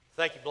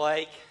Thank you,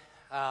 Blake.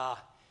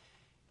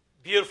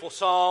 Beautiful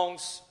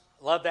songs.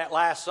 Love that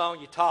last song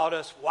you taught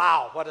us.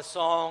 Wow, what a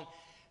song.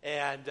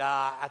 And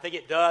I think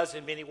it does,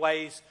 in many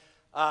ways,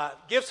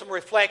 give some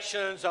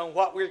reflections on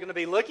what we're going to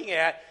be looking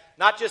at,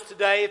 not just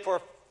today, for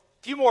a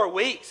few more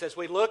weeks as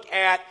we look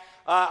at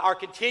our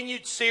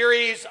continued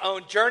series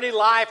on Journey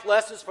Life,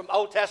 Lessons from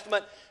Old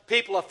Testament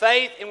People of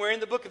Faith, and we're in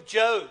the book of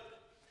Job.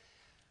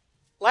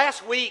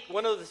 Last week,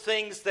 one of the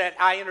things that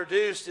I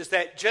introduced is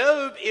that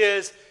Job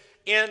is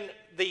in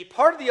the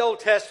part of the Old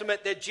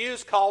Testament that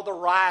Jews call the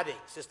writings.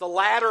 It's the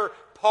latter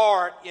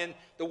part in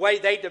the way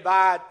they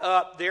divide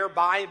up their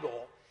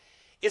Bible.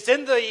 It's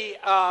in the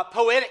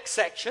poetic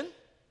section.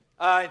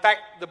 In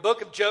fact, the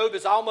book of Job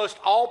is almost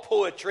all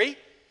poetry.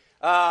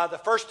 The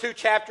first two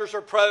chapters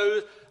are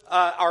prose.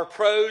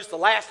 The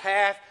last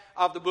half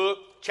of the book,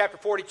 chapter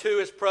 42,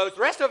 is prose.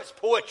 The rest of it's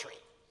poetry.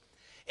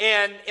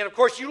 And of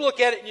course, you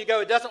look at it and you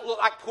go, it doesn't look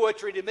like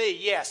poetry to me.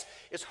 Yes,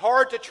 it's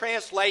hard to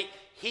translate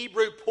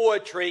Hebrew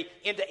poetry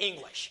into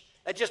English.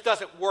 That just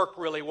doesn't work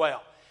really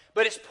well.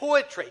 But it's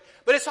poetry.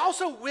 But it's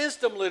also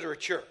wisdom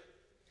literature.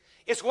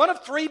 It's one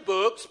of three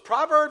books,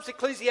 Proverbs,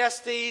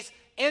 Ecclesiastes,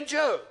 and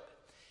Job.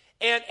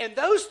 And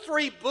those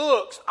three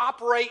books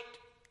operate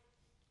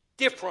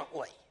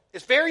differently.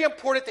 It's very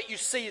important that you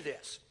see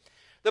this.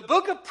 The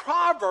book of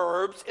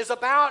Proverbs is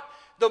about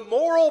the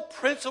moral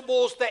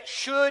principles that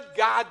should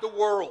guide the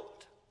world.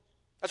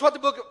 That's what the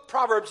book of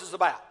Proverbs is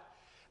about.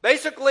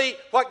 Basically,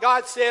 what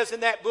God says in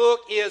that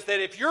book is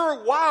that if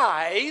you're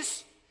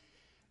wise,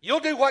 you'll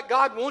do what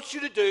God wants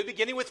you to do,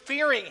 beginning with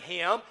fearing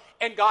Him,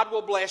 and God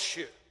will bless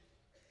you.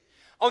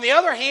 On the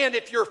other hand,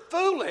 if you're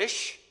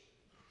foolish,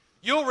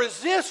 you'll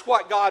resist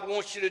what God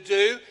wants you to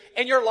do,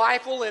 and your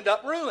life will end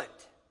up ruined.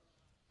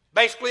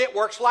 Basically, it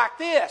works like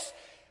this.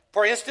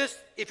 For instance,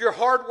 if you're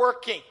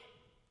hardworking,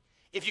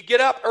 if you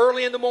get up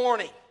early in the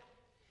morning,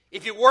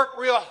 if you work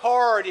real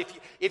hard,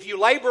 if you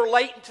labor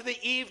late into the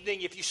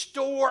evening, if you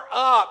store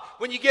up,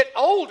 when you get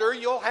older,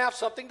 you'll have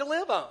something to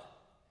live on.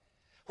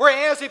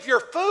 Whereas if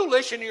you're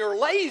foolish and you're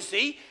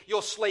lazy,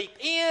 you'll sleep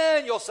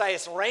in, you'll say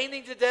it's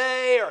raining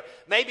today, or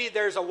maybe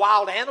there's a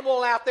wild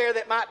animal out there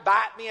that might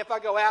bite me if I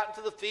go out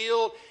into the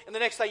field, and the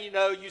next thing you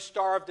know, you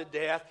starve to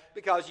death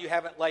because you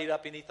haven't laid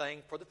up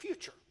anything for the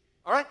future.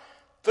 All right?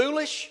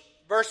 Foolish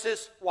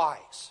versus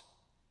wise.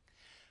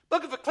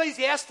 Book of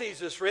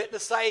Ecclesiastes is written to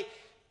say,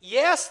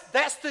 yes,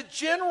 that's the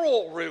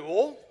general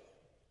rule,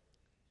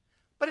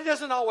 but it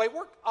doesn't always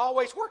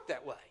work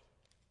that way.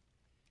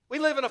 We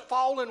live in a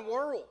fallen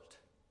world.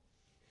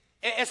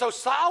 And so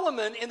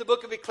Solomon, in the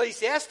book of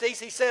Ecclesiastes,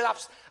 he said,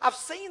 I've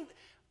seen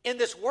in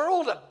this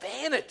world of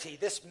vanity,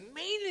 this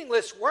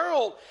meaningless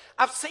world,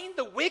 I've seen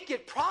the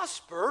wicked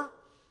prosper,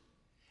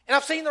 and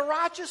I've seen the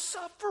righteous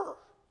suffer.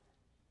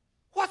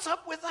 What's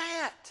up with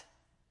that?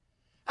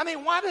 I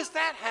mean, why does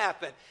that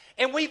happen?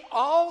 And we've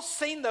all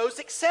seen those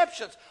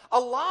exceptions. A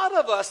lot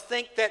of us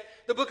think that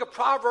the book of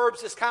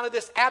Proverbs is kind of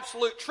this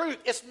absolute truth.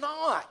 It's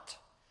not.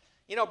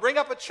 You know, bring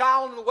up a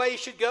child in the way he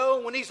should go,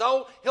 and when he's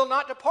old, he'll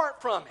not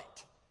depart from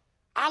it.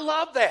 I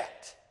love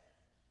that.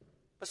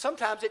 But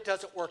sometimes it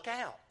doesn't work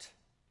out.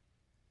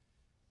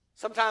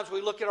 Sometimes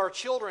we look at our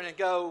children and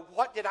go,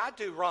 what did I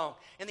do wrong?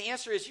 And the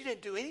answer is, you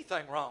didn't do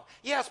anything wrong.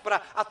 Yes,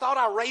 but I thought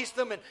I raised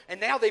them,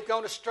 and now they've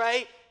gone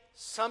astray.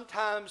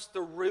 Sometimes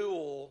the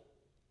rule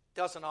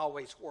doesn't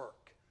always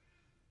work.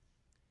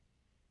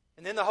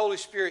 And then the Holy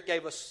Spirit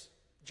gave us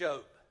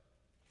Job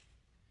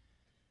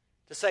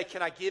to say,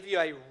 can I give you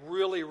a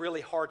really,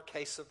 really hard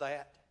case of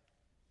that?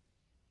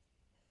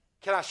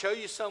 Can I show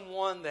you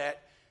someone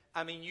that,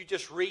 you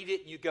just read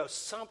it and you go,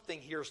 something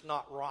here's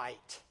not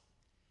right.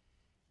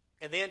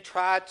 And then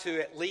try to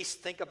at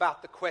least think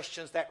about the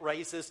questions that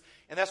raises.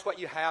 And that's what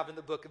you have in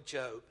the book of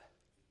Job.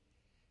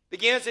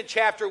 Begins in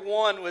chapter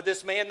 1 with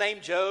this man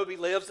named Job. He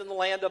lives in the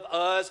land of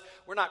Uz.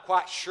 We're not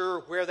quite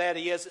sure where that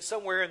is. It's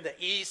somewhere in the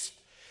east.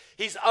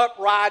 He's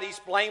upright. He's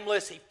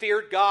blameless. He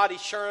feared God. He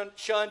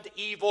shunned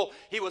evil.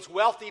 He was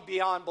wealthy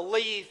beyond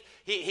belief.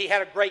 He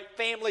had a great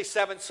family,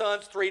 7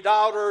 sons, 3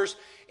 daughters,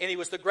 and he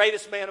was the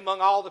greatest man among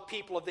all the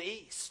people of the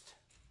east.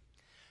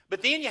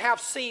 But then you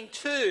have scene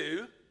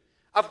 2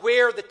 of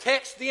where the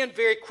text then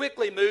very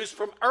quickly moves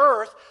from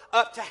earth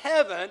up to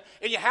heaven,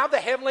 and you have the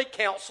heavenly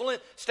council,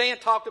 and Stan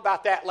talked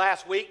about that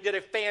last week, did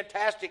a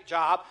fantastic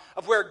job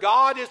of where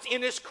God is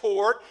in His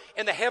court,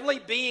 and the heavenly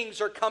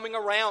beings are coming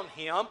around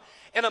Him,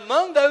 and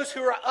among those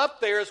who are up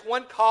there is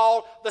one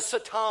called the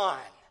Satan.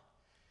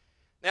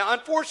 Now,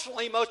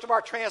 unfortunately, most of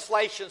our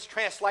translations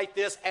translate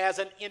this as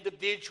an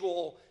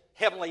individual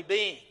heavenly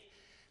being.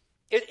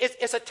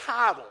 It's a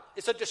title.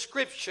 It's a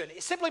description.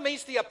 It simply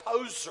means the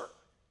opposer.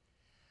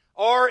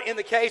 Or in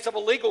the case of a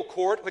legal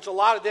court, which a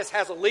lot of this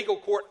has a legal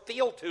court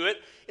feel to it,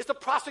 is the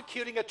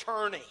prosecuting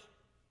attorney.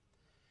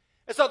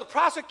 And so the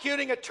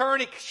prosecuting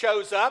attorney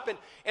shows up,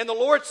 and the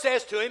Lord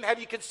says to him, have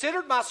you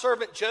considered my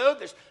servant Job?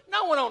 There's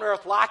no one on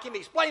earth like him.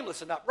 He's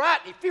blameless and upright,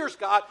 and he fears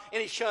God,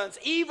 and he shuns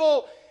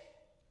evil.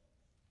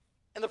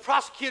 And the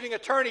prosecuting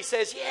attorney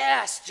says,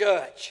 yes,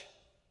 Judge.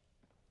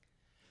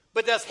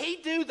 But does he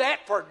do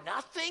that for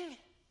nothing?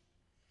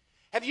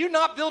 Have you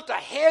not built a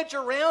hedge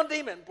around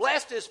him and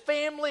blessed his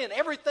family and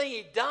everything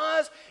he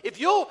does? If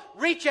you'll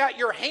reach out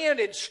your hand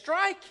and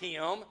strike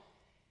him,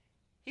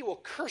 he will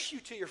curse you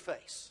to your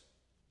face.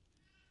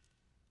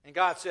 And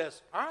God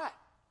says, all right,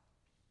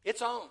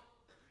 it's on.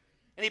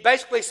 And he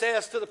basically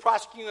says to the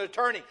prosecuting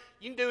attorney,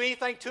 you can do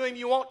anything to him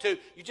you want to.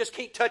 You just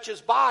can't touch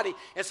his body.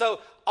 And so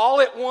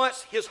all at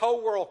once, his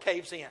whole world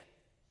caves in.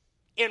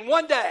 In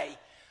one day,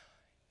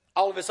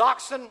 all of his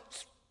oxen,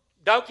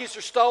 donkeys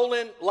are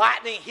stolen,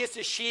 lightning hits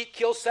his sheep,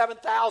 kills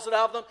 7,000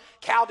 of them.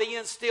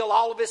 Chaldeans steal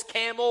all of his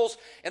camels.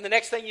 And the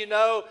next thing you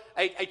know,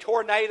 a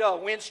tornado,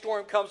 a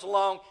windstorm comes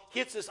along,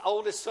 hits his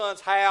oldest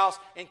son's house,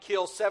 and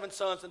kills 7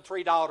 sons and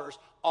 3 daughters,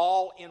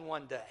 all in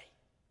one day.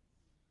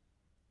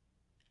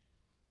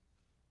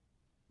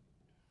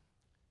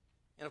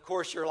 And of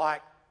course, you're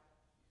like,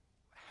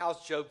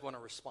 how's Job going to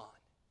respond?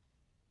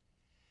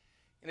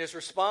 And his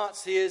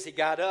response is, he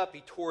got up,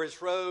 he tore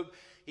his robe,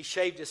 he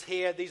shaved his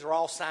head. These are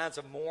all signs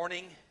of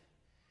mourning.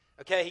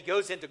 Okay, he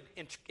goes into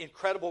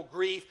incredible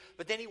grief,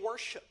 but then he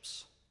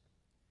worships.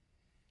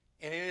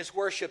 And in his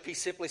worship, he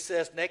simply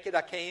says, naked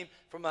I came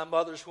from my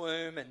mother's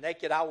womb, and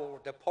naked I will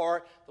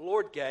depart. The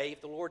Lord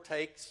gave, the Lord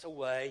takes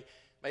away.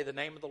 May the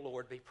name of the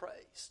Lord be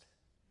praised.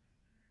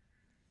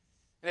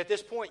 And at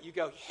this point, you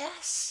go,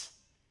 yes,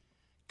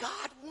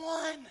 God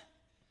won.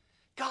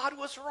 God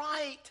was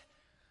right.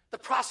 The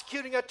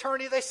prosecuting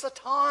attorney, the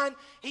Satan,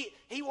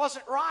 he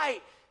wasn't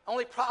right.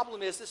 Only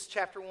problem is this is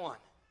chapter 1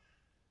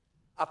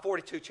 of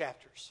 42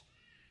 chapters.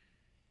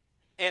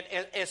 And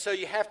so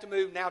you have to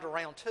move now to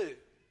round 2.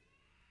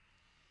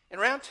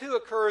 And round 2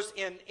 occurs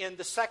in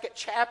the second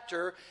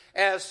chapter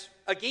as,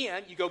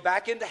 again, you go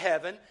back into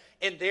heaven,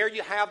 and there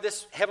you have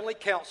this heavenly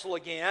council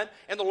again,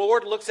 and the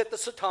Lord looks at the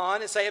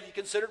Satan and says, have you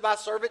considered my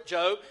servant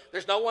Job?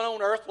 There's no one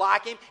on earth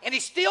like him. And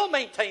he still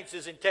maintains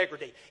his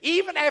integrity.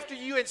 Even after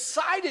you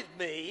incited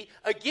me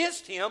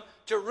against him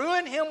to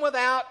ruin him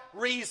without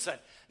reason.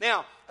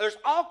 Now, there's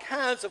all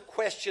kinds of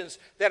questions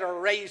that are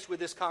raised with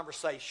this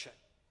conversation.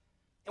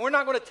 And we're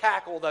not going to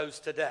tackle those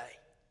today.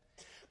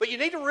 But you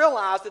need to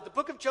realize that the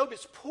book of Job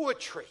is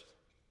poetry.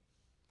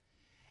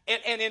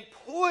 And in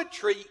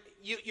poetry,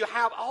 you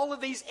have all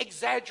of these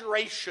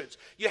exaggerations.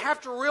 You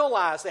have to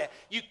realize that.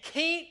 You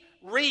can't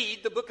read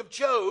the book of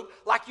Job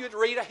like you'd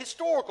read a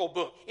historical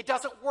book. It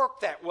doesn't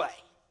work that way.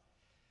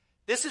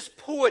 This is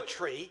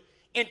poetry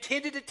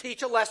intended to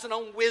teach a lesson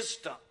on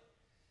wisdom.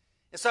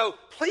 And so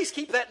please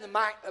keep that in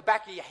the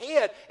back of your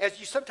head as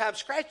you sometimes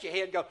scratch your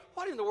head and go,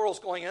 what in the world is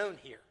going on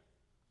here?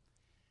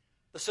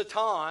 The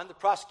Satan, the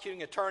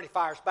prosecuting attorney,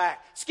 fires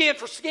back. Skin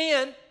for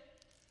skin.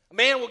 A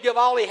man will give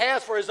all he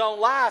has for his own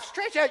life.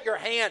 Stretch out your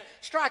hand,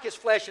 strike his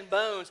flesh and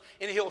bones,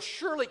 and he'll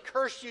surely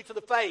curse you to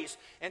the face.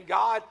 And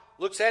God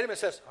looks at him and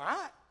says, all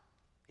right,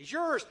 he's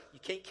yours. You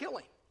can't kill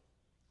him.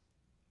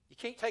 You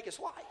can't take his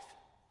life.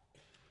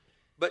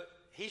 But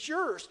he's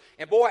yours.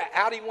 And boy,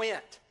 out he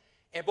went.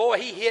 And boy,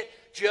 he hit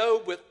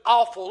Job with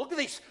awful, look at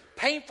these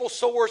painful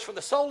sores from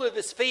the sole of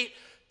his feet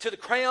to the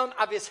crown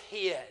of his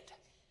head.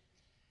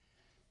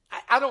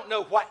 I don't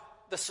know what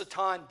the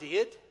Satan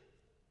did.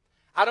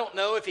 I don't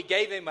know if he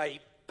gave him a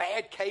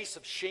bad case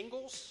of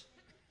shingles.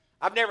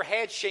 I've never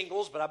had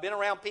shingles, but I've been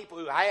around people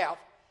who have.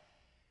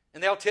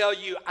 And they'll tell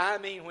you, I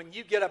mean, when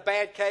you get a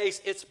bad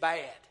case, it's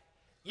bad.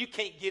 You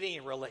can't get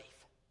any relief.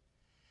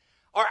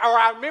 Or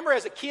I remember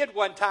as a kid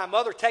one time,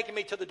 mother taking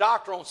me to the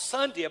doctor on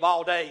Sunday of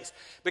all days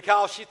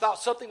because she thought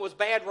something was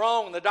bad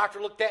wrong. And the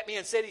doctor looked at me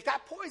and said, he's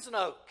got poison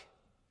oak.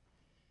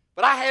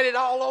 But I had it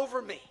all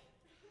over me.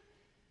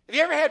 Have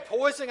you ever had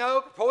poison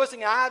oak,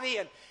 poison ivy,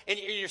 and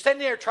you're sitting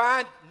there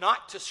trying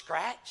not to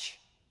scratch?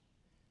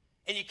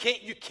 And you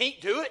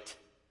can't do it?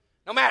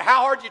 No matter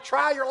how hard you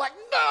try, you're like,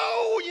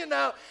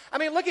 no, I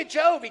mean, look at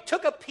Job. He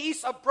took a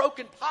piece of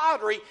broken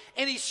pottery,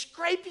 and he's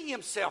scraping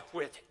himself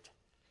with it.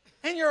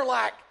 And you're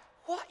like,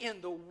 what in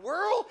the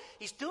world?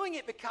 He's doing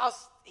it because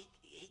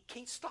he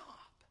can't stop.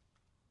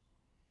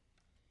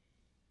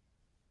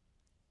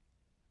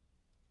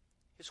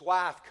 His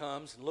wife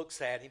comes and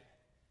looks at him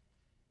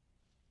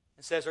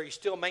and says, are you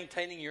still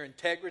maintaining your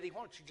integrity?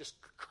 Why don't you just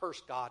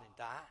curse God and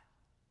die?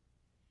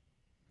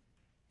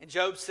 And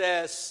Job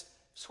says,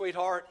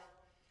 sweetheart,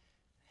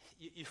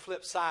 you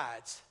flip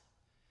sides.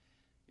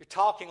 You're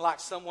talking like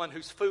someone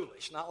who's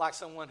foolish, not like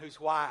someone who's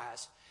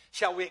wise.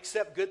 Shall we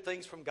accept good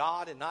things from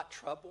God and not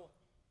trouble?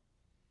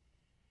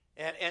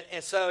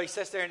 And so he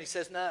sits there and he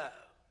says, no.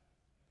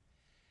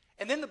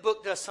 And then the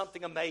book does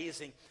something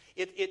amazing.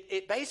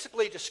 It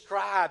basically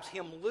describes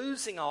him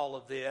losing all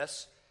of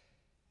this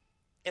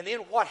and then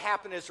what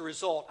happened as a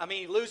result. I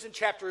mean, he loses in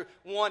chapter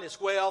 1 his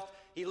wealth.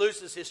 He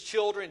loses his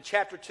children. In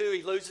chapter 2,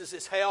 he loses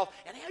his health.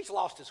 And now he's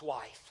lost his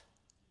wife.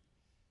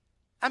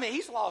 I mean,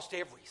 he's lost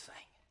everything.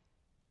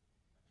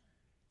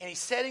 And he's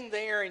sitting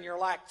there and you're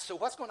like, so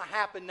what's going to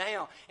happen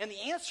now? And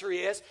the answer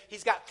is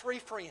he's got 3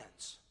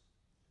 friends.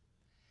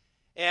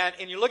 And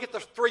you look at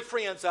the 3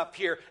 friends up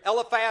here.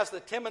 Eliphaz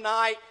the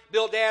Temanite,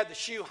 Bildad the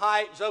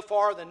Shuhite,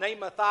 Zophar the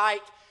Naamathite.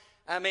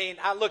 I mean,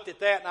 I looked at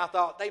that and I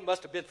thought they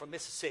must have been from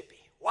Mississippi.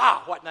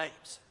 Wow, what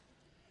names.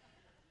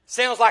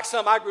 Sounds like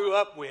some I grew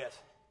up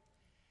with.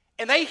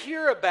 And they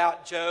hear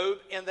about Job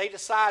and they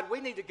decide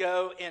we need to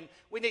go and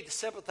we need to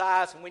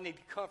sympathize and we need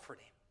to comfort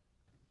him.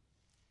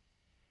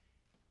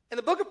 And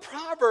the book of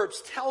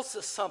Proverbs tells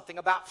us something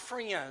about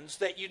friends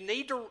that you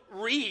need to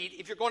read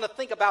if you're going to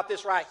think about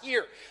this right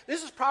here.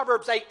 This is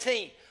Proverbs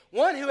 18.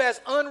 One who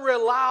has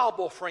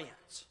unreliable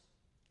friends.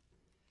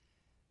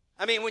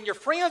 I mean, when your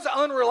friends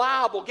are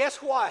unreliable, guess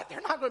what?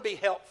 They're not going to be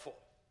helpful.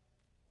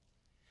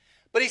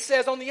 But he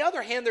says, on the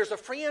other hand, there's a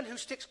friend who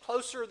sticks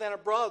closer than a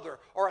brother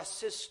or a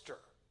sister.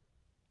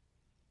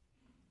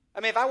 I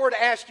mean, if I were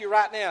to ask you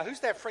right now,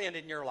 who's that friend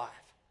in your life?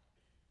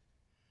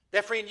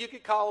 That friend you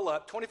could call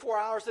up 24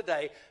 hours a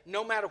day,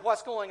 no matter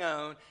what's going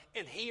on,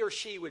 and he or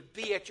she would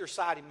be at your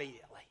side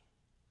immediately.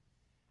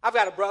 I've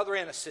got a brother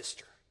and a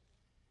sister.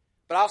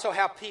 But I also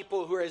have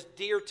people who are as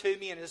dear to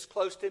me and as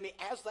close to me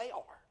as they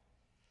are.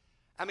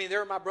 I mean,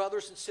 they're my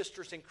brothers and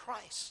sisters in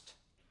Christ.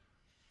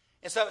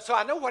 And so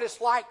I know what it's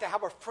like to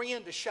have a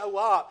friend to show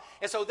up.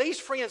 And so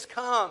these friends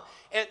come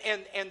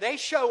and they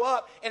show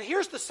up. And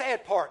here's the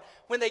sad part.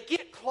 When they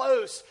get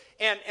close,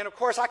 and of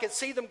course I can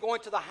see them going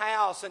to the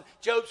house and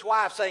Job's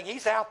wife saying,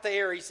 he's out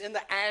there, he's in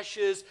the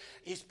ashes,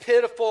 he's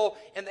pitiful.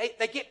 And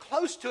they get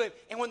close to him.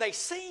 And when they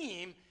see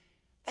him,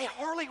 they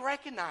hardly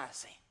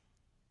recognize him.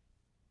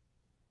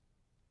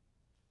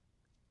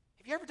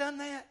 Have you ever done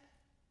that?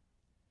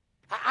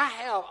 I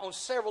have on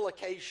several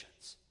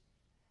occasions.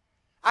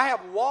 I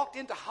have walked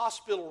into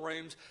hospital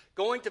rooms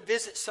going to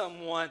visit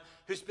someone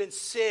who's been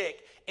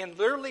sick and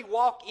literally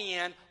walk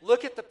in,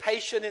 look at the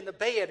patient in the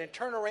bed and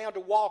turn around to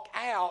walk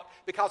out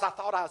because I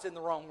thought I was in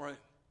the wrong room.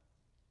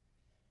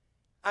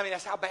 I mean,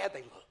 that's how bad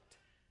they looked.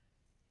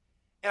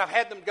 And I've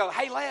had them go,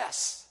 hey,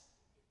 Les,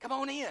 come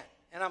on in.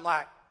 And I'm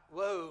like,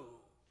 whoa.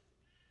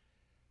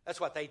 That's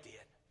what they did.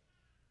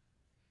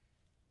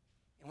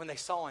 And when they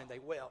saw him, they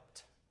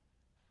wept.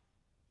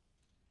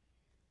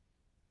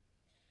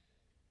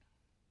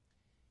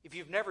 If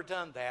you've never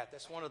done that,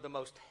 that's one of the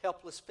most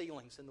helpless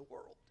feelings in the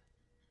world.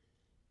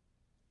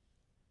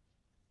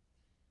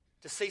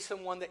 To see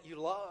someone that you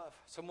love,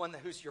 someone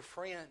who's your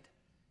friend,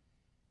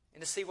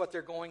 and to see what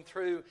they're going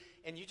through,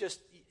 and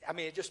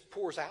it just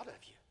pours out of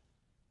you.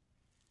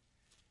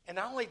 And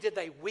not only did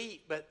they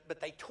weep, but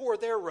they tore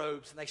their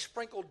robes and they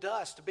sprinkled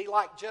dust to be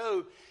like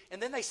Job,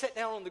 and then they sat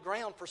down on the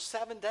ground for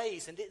 7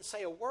 days and didn't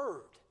say a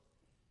word.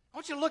 I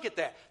want you to look at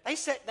that. They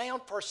sat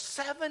down for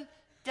 7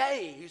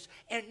 days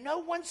and no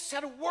one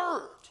said a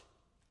word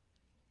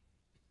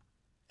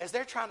as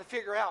they're trying to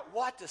figure out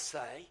what to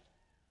say,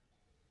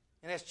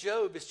 and as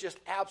Job is just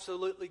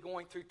absolutely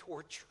going through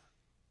torture.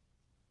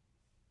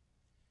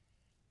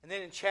 And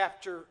then in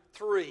chapter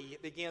 3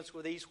 it begins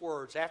with these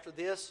words. After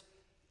this,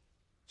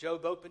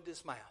 Job opened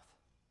his mouth.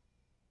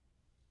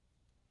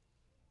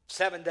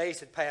 7 days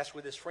had passed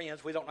with his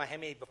friends. We don't know how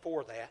many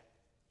before that,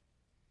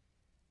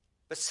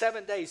 but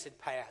 7 days had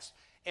passed.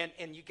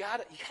 And you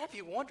gotta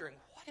be wondering,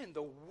 what in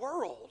the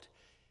world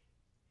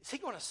is he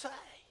going to say?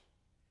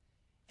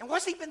 And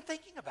what's he been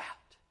thinking about?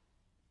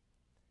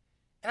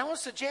 And I want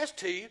to suggest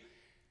to you,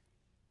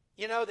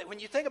 that when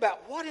you think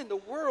about what in the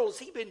world has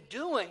he been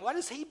doing, what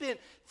has he been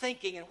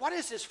thinking, and what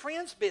has his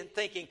friends been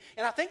thinking?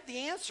 And I think the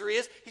answer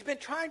is he's been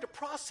trying to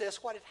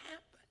process what had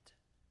happened.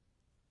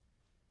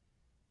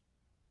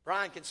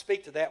 Brian can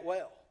speak to that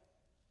well.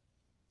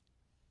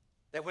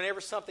 That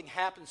whenever something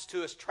happens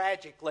to us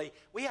tragically,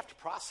 we have to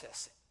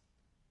process it.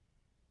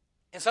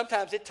 And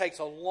sometimes it takes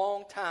a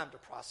long time to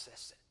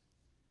process it.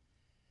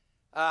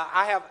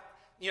 I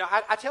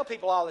tell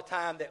people all the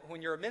time that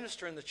when you're a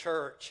minister in the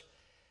church,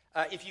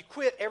 if you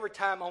quit every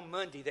time on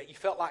Monday that you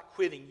felt like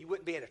quitting, you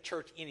wouldn't be at a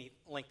church any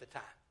length of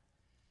time.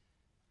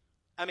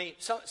 I mean,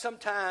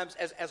 sometimes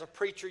as a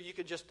preacher, you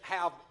can just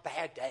have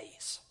bad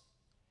days.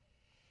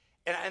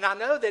 And I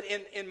know that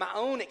in my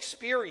own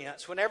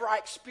experience, whenever I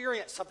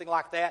experience something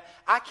like that,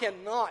 I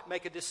cannot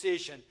make a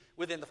decision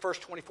within the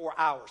first 24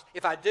 hours.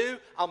 If I do,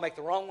 I'll make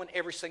the wrong one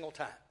every single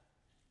time.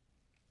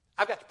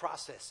 I've got to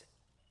process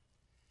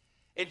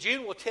it. And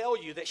June will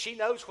tell you that she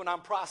knows when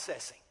I'm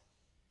processing.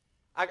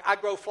 I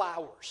grow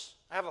flowers.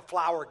 I have a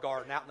flower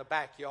garden out in the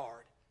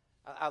backyard.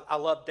 I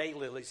love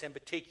daylilies in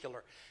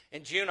particular.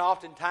 And June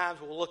oftentimes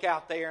will look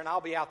out there, and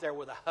I'll be out there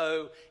with a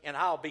hoe, and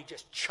I'll be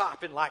just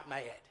chopping like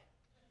mad.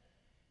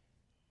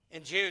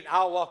 And June,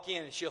 I'll walk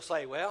in and she'll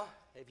say, well,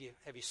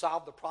 have you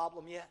solved the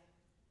problem yet?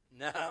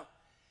 No.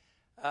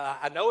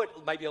 I know it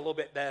may be a little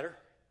bit better.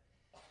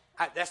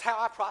 That's how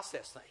I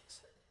process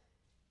things.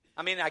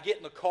 I mean, I get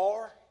in the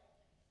car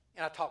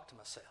and I talk to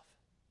myself.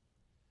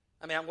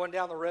 I mean, I'm going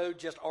down the road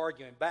just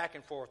arguing back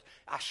and forth.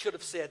 I should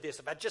have said this.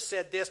 If I just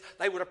said this,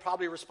 they would have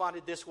probably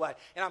responded this way.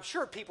 And I'm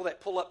sure people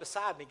that pull up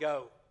beside me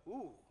go,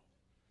 ooh,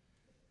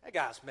 that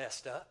guy's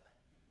messed up.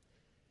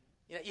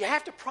 You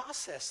have to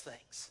process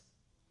things.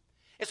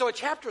 And so in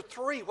chapter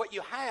 3, what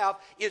you have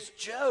is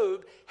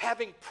Job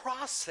having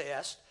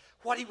processed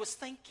what he was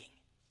thinking.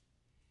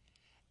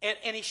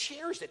 And he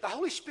shares it. The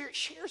Holy Spirit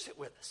shares it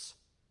with us.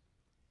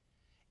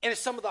 And it's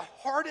some of the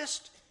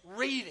hardest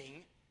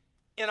reading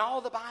in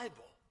all the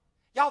Bible.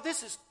 Y'all,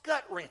 this is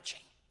gut-wrenching.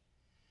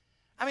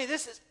 I mean,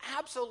 this is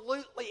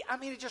absolutely,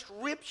 it just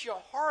rips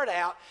your heart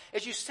out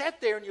as you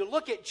sit there and you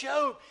look at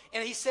Job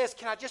and he says,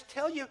 can I just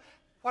tell you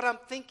what I'm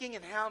thinking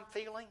and how I'm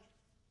feeling?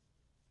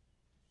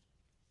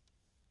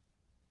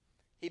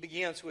 He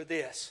begins with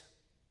this.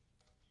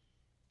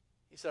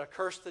 He said, I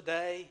curse the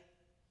day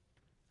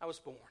I was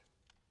born.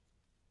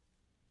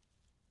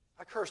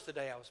 I curse the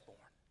day I was born.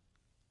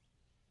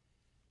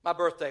 My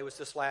birthday was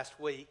this last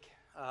week.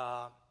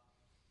 I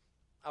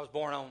was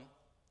born on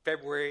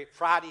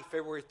Friday,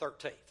 February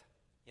 13th.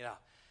 You know,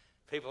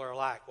 people are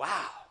like,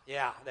 wow,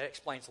 yeah, that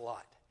explains a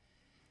lot.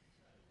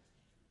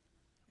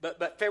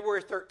 But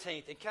February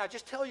 13th, and can I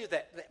just tell you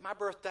that my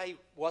birthday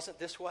wasn't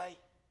this way?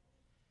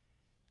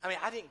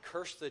 I didn't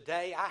curse the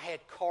day. I had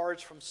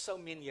cards from so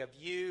many of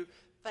you.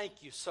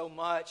 Thank you so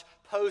much.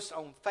 Posts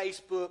on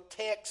Facebook,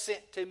 texts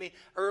sent to me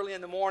early in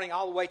the morning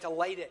all the way to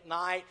late at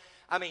night.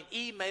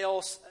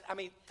 Emails.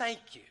 Thank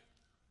you.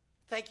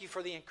 Thank you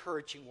for the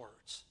encouraging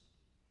words.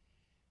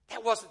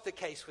 That wasn't the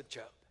case with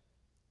Job.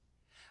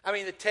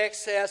 The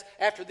text says,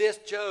 after this,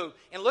 Job,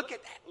 and look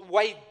at the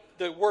way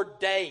the word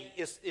day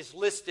is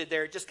listed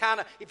there. Just kind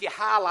of, if you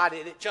highlight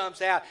it, it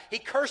jumps out. He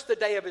cursed the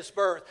day of his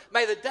birth.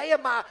 May the day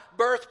of my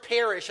birth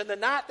perish, and the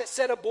night that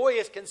said a boy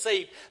is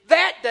conceived.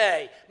 That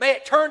day, may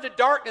it turn to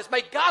darkness.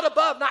 May God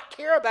above not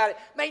care about it.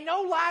 May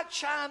no light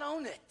shine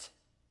on it.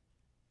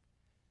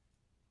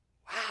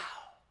 Wow.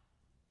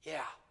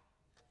 Yeah.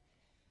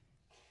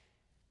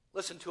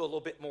 Listen to a little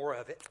bit more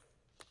of it.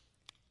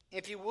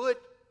 If you would,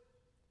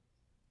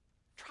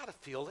 try to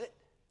feel it.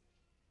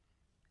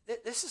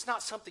 This is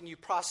not something you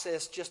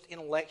process just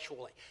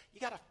intellectually.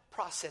 You got to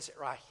process it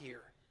right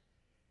here.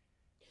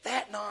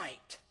 That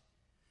night,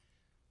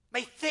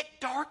 may thick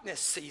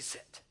darkness seize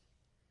it.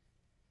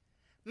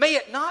 May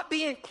it not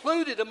be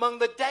included among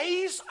the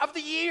days of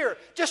the year.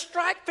 Just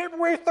strike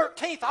February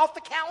 13th off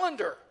the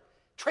calendar.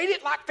 Treat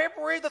it like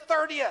February the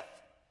 30th.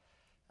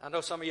 I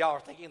know some of y'all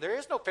are thinking there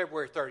is no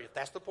February 30th.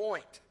 That's the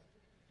point.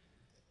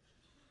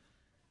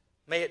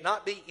 May it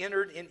not be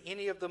entered in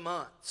any of the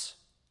months.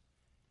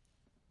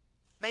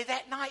 May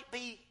that night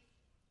be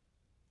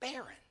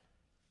barren.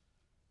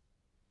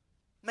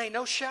 May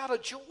no shout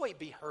of joy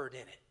be heard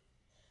in it.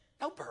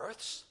 No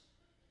births.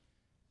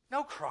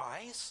 No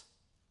cries.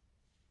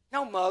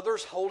 No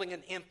mothers holding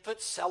an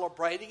infant,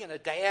 celebrating, and a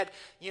dad,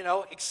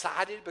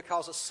 excited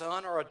because a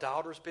son or a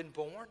daughter's been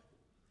born.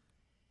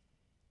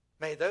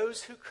 May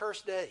those who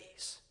curse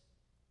days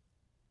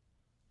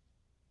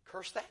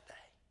curse that day.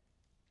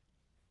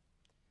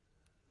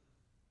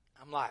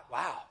 I'm like,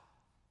 wow,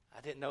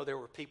 I didn't know there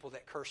were people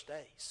that curse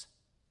days.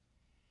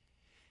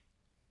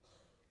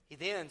 He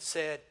then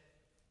said,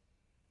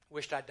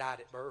 wished I died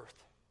at birth.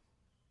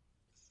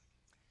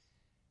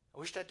 I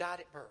wished I died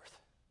at birth.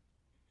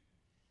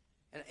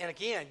 And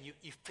again,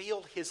 you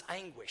feel his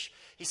anguish.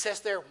 He says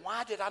there,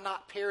 why did I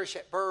not perish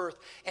at birth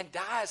and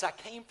die as I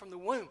came from the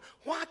womb?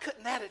 Why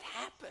couldn't that have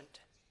happened?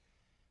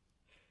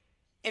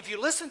 If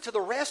you listen to the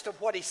rest of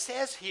what he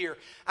says here,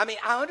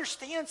 I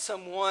understand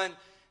someone,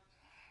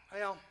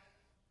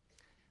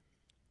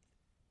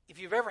 if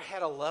you've ever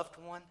had a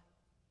loved one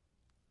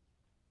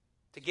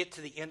to get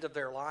to the end of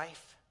their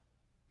life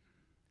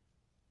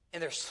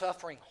and they're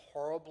suffering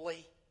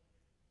horribly,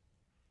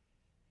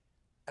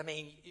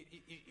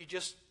 you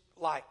just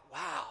like,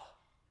 wow.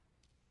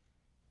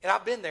 And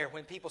I've been there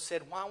when people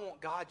said, why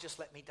won't God just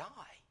let me die?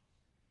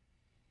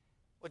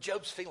 Well,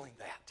 Job's feeling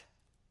that.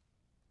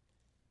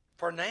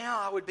 For now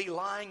I would be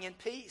lying in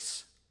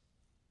peace.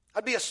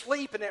 I'd be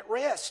asleep and at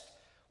rest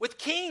with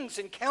kings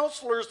and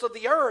counselors of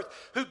the earth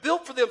who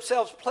built for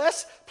themselves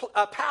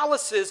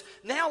palaces,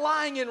 now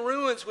lying in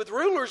ruins, with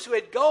rulers who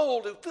had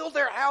gold, who filled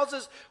their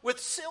houses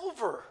with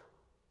silver.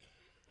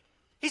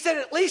 He said,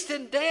 at least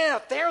in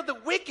death, there the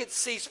wicked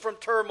cease from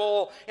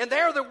turmoil, and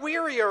there the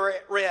weary are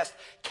at rest.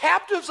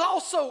 Captives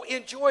also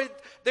enjoy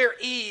their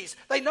ease.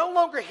 They no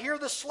longer hear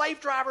the slave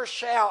driver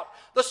shout.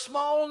 The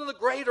small and the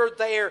great are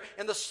there,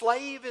 and the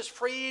slave is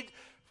freed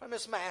from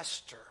his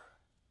master.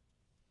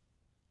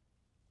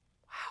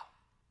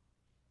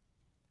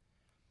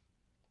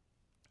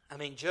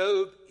 Wow.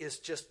 Job is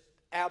just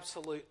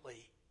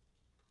absolutely,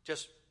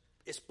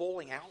 it's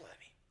boiling out of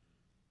him.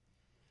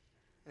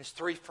 And his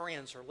three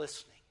friends are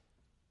listening.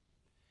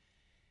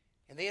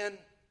 And then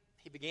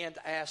he began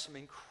to ask some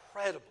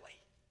incredibly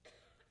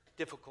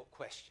difficult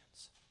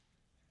questions.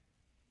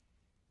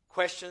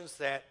 Questions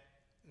that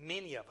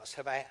many of us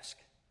have asked.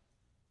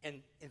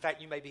 And in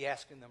fact, you may be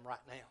asking them right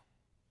now.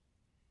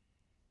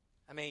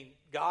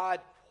 God,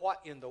 what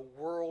in the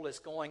world is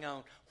going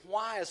on?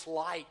 Why is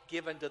light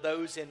given to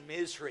those in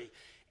misery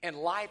and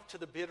life to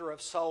the bitter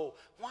of soul?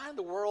 Why in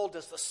the world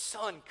does the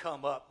sun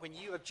come up when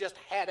you have just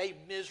had a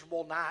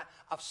miserable night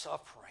of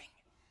suffering?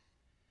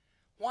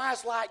 Why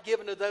is light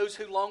given to those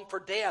who long for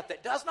death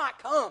that does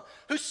not come,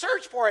 who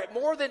search for it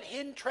more than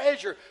hidden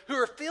treasure, who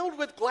are filled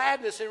with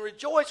gladness and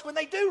rejoice when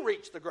they do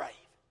reach the grave?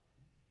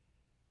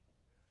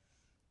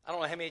 I don't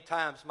know how many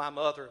times my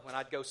mother, when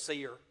I'd go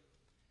see her,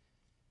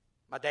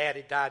 my dad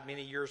had died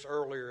many years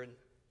earlier, and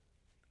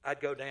I'd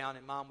go down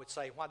and Mom would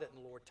say, why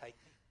didn't the Lord take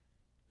me?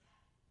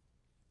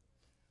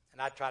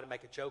 And I'd try to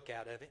make a joke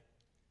out of it.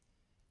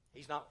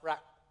 He's not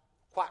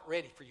quite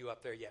ready for you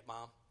up there yet,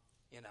 Mom.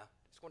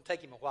 It's going to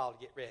take him a while to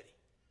get ready.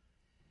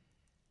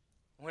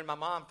 When my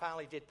mom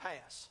finally did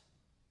pass,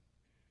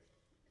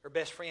 her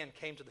best friend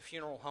came to the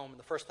funeral home, and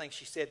the first thing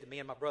she said to me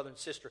and my brother and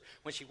sister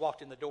when she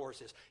walked in the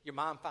doors is, "Your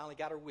mom finally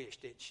got her wish,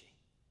 didn't she?"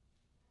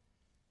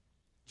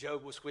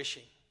 Job was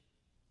wishing,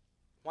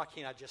 why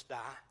can't I just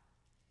die?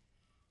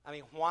 I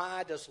mean,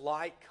 why does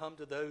light come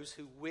to those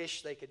who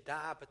wish they could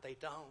die, but they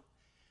don't?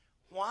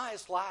 Why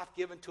is life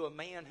given to a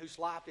man whose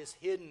life is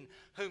hidden,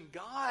 whom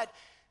God,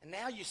 and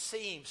now you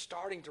see him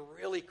starting to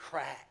really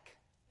crack,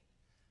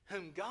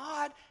 whom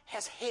God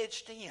has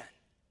hedged in?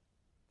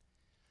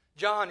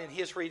 John, in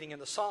his reading in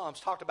the Psalms,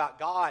 talked about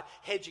God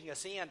hedging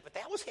us in, but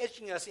that was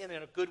hedging us in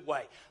a good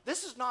way.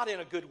 This is not in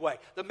a good way.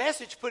 The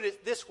Message put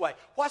it this way: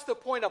 what's the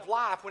point of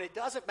life when it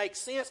doesn't make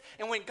sense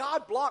and when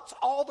God blocks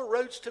all the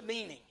roads to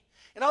meaning?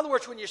 In other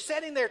words, when you're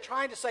sitting there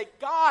trying to say,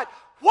 "God,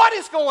 what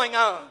is going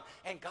on?"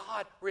 and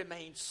God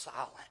remains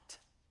silent.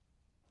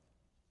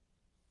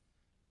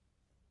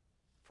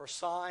 For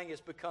sighing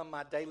has become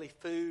my daily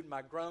food.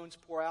 My groans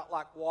pour out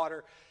like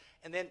water.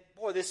 And then,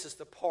 boy, this is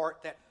the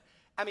part that,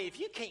 if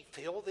you can't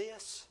feel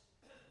this,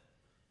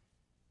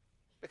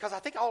 because I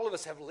think all of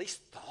us have at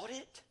least thought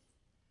it,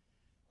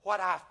 what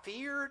I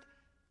feared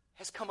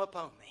has come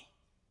upon me.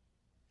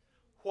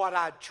 What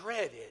I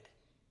dreaded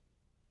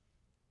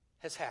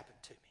has happened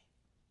to me.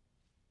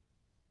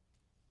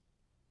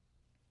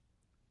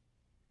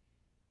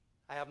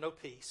 I have no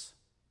peace,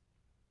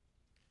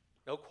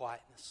 no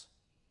quietness,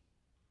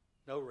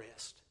 no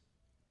rest,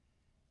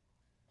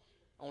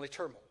 only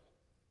turmoil.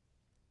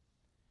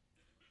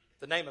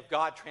 The Name of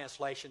God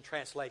translation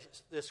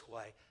translates this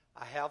way: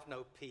 I have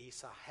no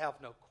peace, I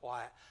have no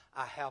quiet,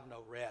 I have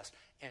no rest,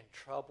 and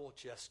trouble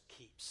just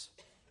keeps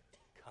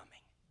coming.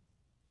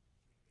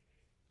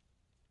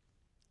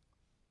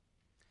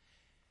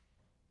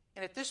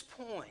 And at this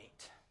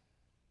point,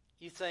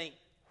 you think,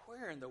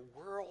 where in the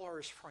world are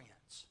his friends?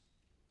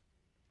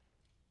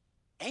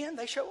 And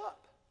they show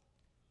up.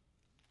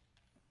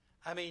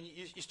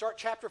 You start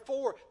chapter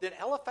 4, then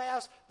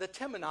Eliphaz the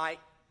Temanite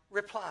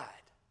replied.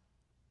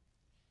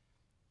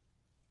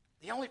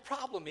 The only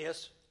problem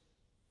is,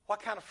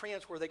 what kind of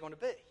friends were they going to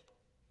be?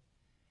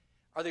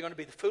 Are they going to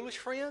be the foolish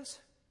friends?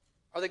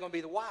 Or are they going to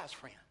be the wise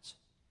friends?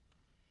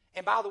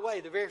 And by the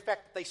way, the very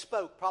fact that they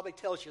spoke probably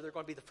tells you they're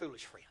going to be the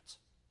foolish friends.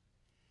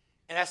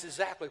 And that's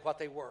exactly what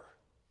they were.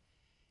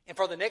 And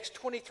for the next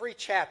 23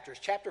 chapters,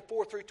 chapter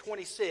 4 through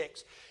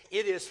 26,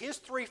 it is his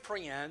three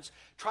friends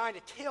trying to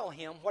tell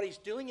him what he's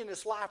doing in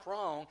his life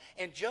wrong,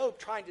 and Job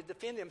trying to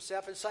defend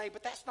himself and saying,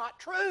 but that's not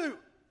true.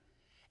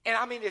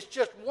 And it's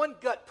just one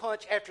gut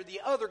punch after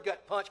the other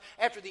gut punch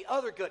after the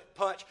other gut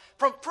punch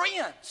from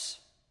friends.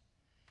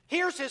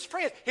 Here's his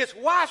friends. His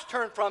wife's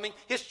turned from him.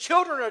 His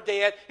children are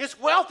dead. His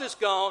wealth is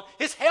gone.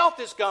 His health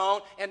is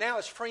gone. And now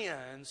his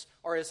friends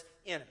are his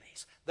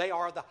enemies. They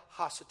are the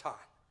Hasatan.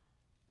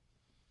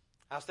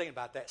 I was thinking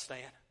about that,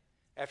 Stan.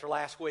 After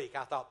last week,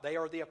 I thought they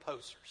are the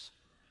opposers.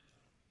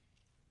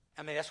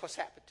 That's what's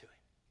happened to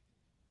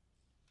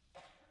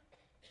him.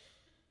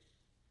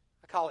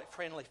 I call it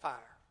friendly fire.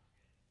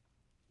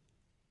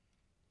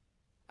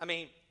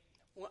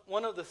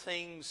 One of the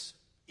things,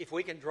 if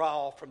we can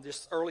draw from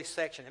this early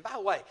section, and by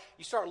the way,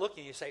 you start looking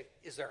and you say,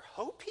 is there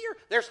hope here?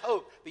 There's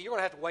hope, but you're going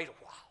to have to wait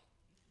a while.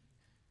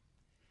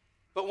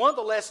 But one of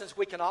the lessons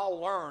we can all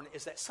learn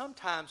is that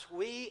sometimes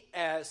we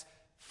as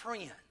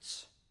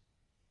friends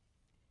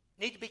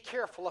need to be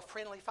careful of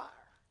friendly fire.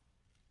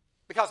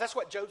 Because that's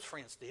what Job's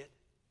friends did.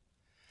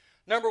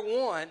 Number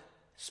one,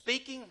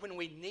 speaking when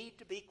we need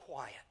to be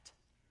quiet.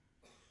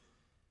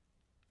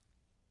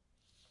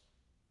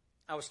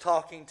 I was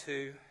talking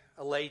to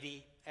a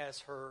lady as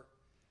her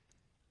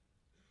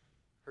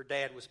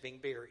dad was being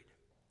buried.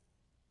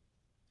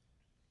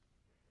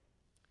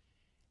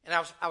 And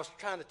I was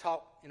trying to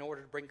talk in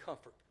order to bring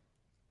comfort.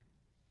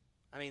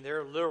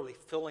 They're literally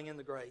filling in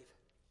the grave.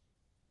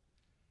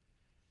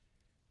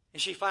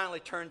 And she finally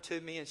turned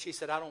to me and she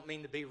said, I don't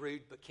mean to be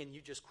rude, but can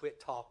you just quit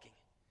talking?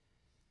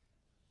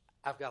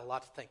 I've got a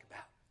lot to think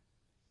about.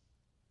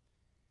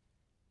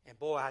 And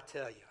boy, I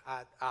tell you,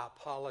 I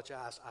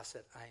apologize. I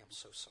said, I am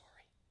so sorry.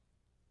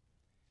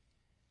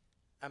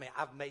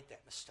 I've made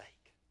that mistake.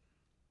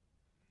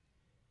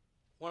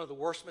 One of the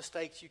worst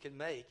mistakes you can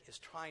make is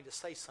trying to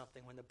say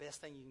something when the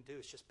best thing you can do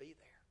is just be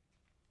there.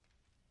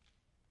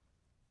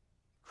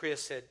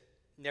 Chris had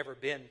never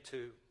been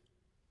to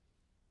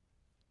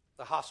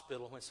the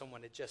hospital when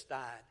someone had just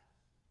died.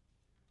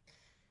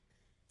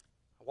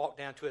 I walked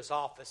down to his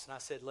office and I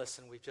said,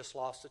 listen, we've just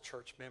lost a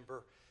church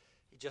member.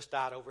 He just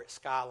died over at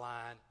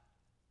Skyline.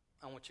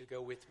 I want you to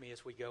go with me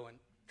as we go and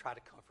try to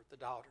comfort the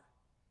daughter.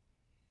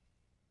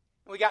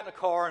 And we got in the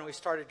car and we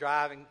started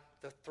driving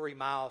the 3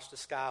 miles to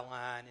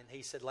Skyline, and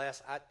he said,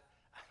 Les, I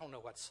don't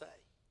know what to say.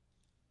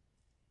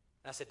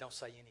 And I said, don't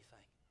say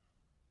anything.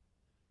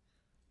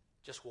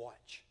 Just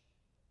watch.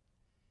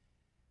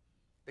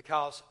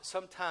 Because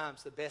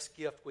sometimes the best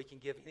gift we can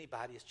give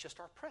anybody is just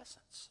our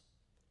presence.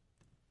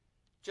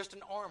 Just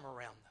an arm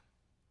around them.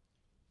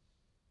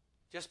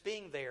 Just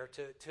being there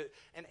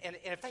and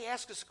if they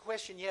ask us a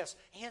question, yes,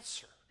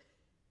 answer.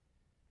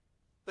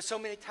 But so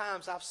many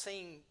times I've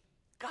seen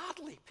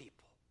godly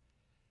people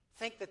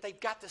think that they've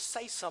got to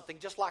say something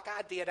just like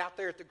I did out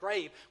there at the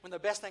grave, when the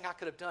best thing I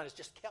could have done is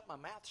just kept my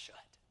mouth shut.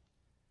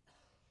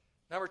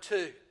 Number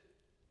two,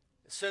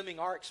 assuming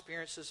our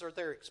experiences are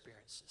their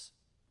experiences.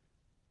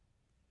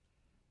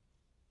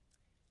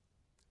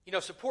 You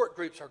know, support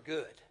groups are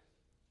good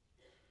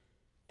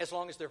as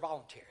long as they're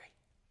voluntary.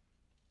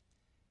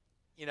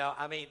 You know,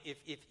 I mean,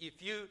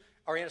 if you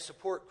are in a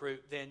support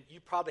group, then you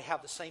probably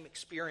have the same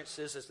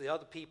experiences as the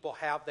other people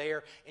have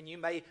there, and you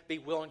may be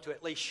willing to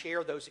at least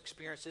share those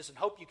experiences and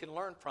hope you can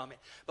learn from it.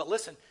 But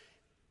listen,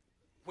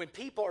 when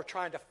people are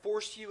trying to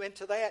force you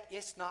into that,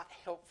 it's not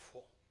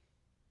helpful.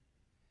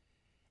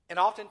 And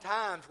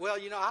oftentimes, well,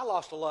 you know, I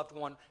lost a loved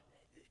one.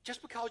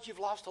 Just because you've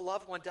lost a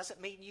loved one doesn't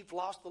mean you've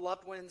lost the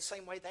loved one in the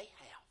same way they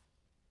have.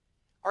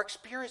 Our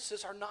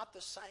experiences are not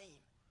the same.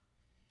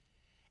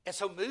 And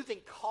so moving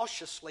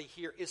cautiously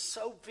here is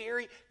so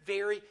very,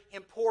 very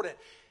important.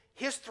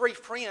 His three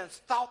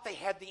friends thought they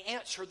had the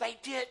answer. They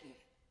didn't.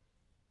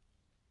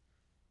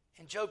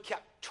 And Job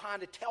kept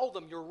trying to tell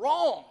them, you're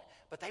wrong,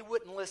 but they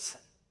wouldn't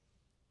listen.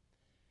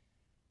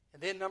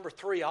 And then number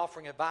three,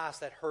 offering advice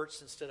that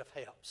hurts instead of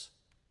helps.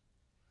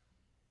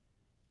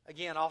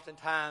 Again,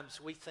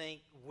 oftentimes we think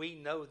we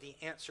know the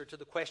answer to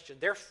the question.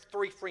 Their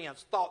three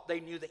friends thought they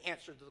knew the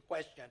answer to the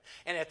question.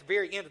 And at the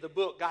very end of the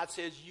book, God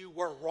says, you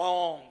were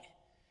wrong.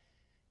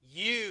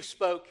 You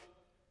spoke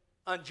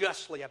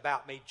unjustly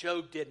about me.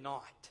 Job did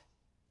not.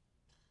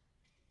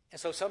 And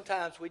so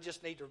sometimes we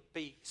just need to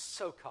be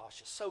so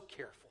cautious, so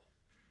careful.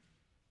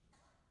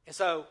 And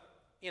so,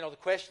 you know, the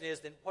question is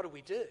then, what do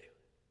we do?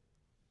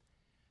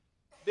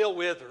 Bill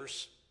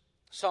Withers,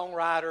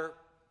 songwriter,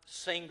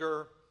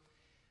 singer,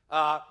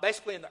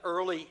 basically in the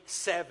early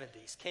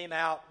 70s, came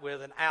out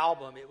with an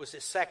album. It was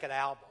his second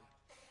album.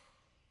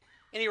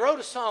 And he wrote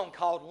a song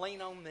called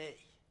Lean on Me.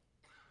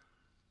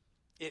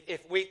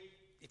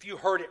 If you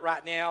heard it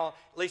right now,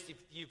 at least if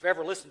you've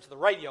ever listened to the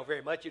radio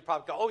very much, you'd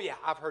probably go, oh yeah,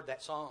 I've heard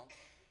that song.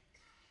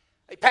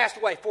 He passed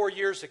away 4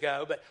 years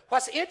ago, but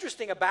what's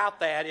interesting about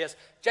that is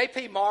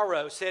J.P.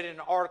 Morrow said in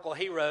an article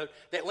he wrote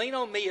that Lean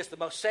on Me is the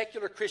most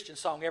secular Christian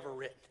song ever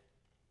written.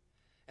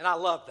 And I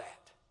love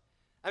that.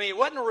 I mean, it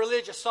wasn't a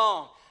religious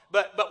song,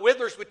 but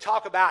Withers would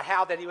talk about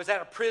how that he was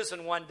at a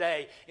prison one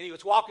day, and he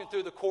was walking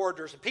through the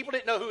corridors, and people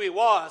didn't know who he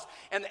was,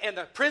 and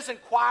the prison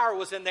choir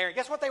was in there, and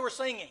guess what they were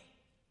singing?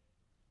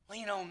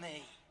 Lean on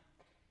me.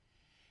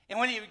 And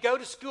when he would go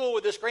to school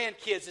with his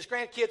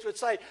grandkids would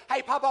say,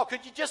 hey, Papa,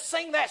 could you just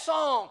sing that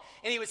song?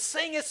 And he would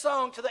sing his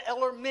song to the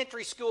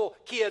elementary school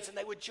kids, and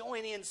they would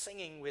join in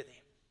singing with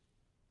him.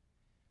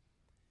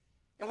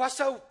 And what's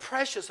so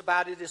precious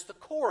about it is the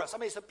chorus. I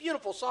mean, it's a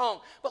beautiful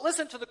song, but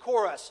listen to the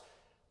chorus.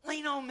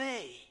 Lean on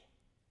me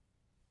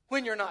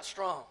when you're not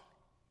strong,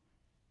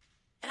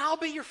 and I'll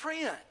be your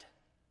friend.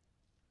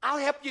 I'll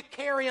help you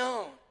carry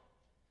on.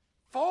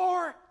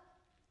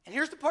 And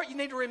here's the part you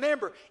need to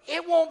remember,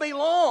 it won't be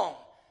long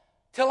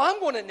till I'm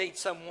going to need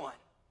someone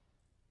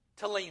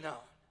to lean on.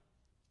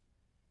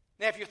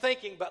 Now, if you're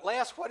thinking, but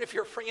Les, what if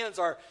your friends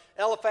are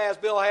Eliphaz,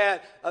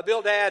 Bildad,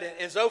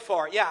 and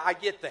Zophar? Yeah, I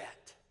get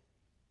that.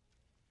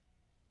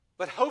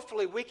 But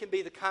hopefully we can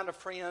be the kind of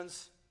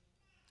friends,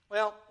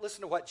 well,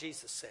 listen to what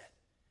Jesus said.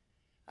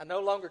 I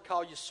no longer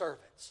call you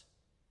servants,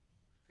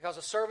 because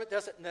a servant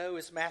doesn't know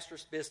his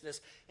master's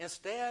business.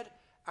 Instead,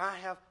 I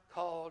have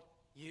called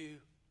you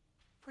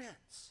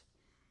friends.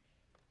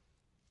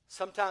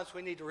 Sometimes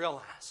we need to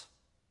realize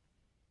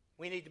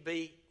we need to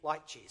be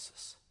like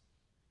Jesus.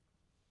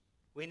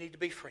 We need to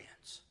be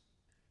friends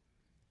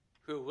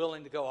who are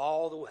willing to go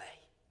all the way.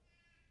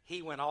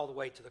 He went all the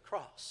way to the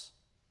cross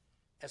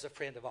as a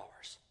friend of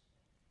ours.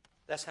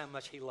 That's how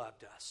much he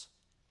loved us.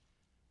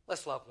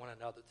 Let's love one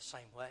another the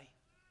same way.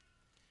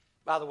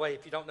 By the way,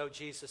 if you don't know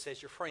Jesus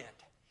as your friend,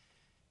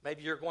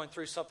 maybe you're going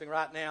through something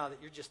right now that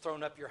you're just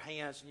throwing up your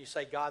hands and you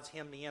say, God's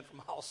hemmed me in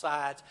from all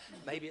sides.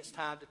 Maybe it's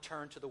time to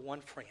turn to the one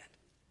friend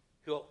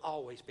who will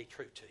always be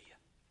true to you.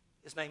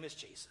 His name is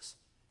Jesus.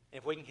 And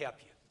if we can help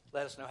you,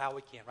 let us know how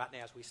we can right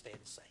now as we stand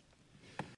and sing.